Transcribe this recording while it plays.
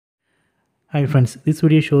Hi friends, this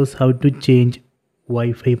video shows how to change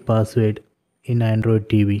Wi-Fi password in Android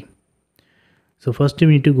TV. So first we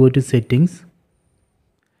need to go to settings,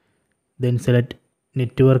 then select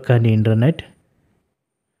network and internet,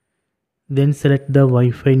 then select the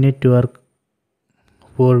Wi-Fi network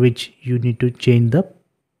for which you need to change the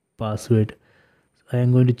password. I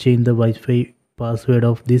am going to change the Wi-Fi password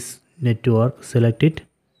of this network. Select it,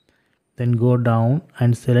 then go down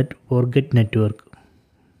and select forget network,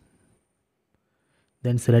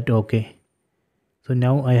 then select OK. So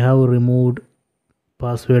now I have removed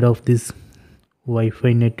password of this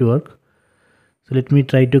Wi-Fi network. So let me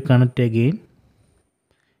try to connect again.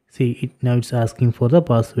 See it, now it's asking for the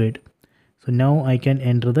password. So now I can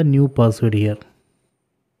enter the new password here.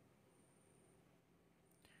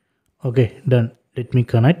 Okay, done. Let me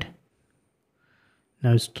connect.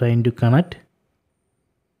 Now it's trying to connect.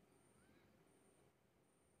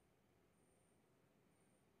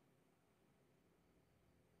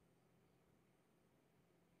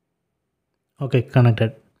 Okay,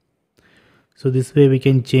 connected. So this way we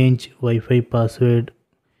can change Wi-Fi password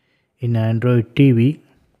in Android TV.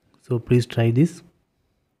 So please try this.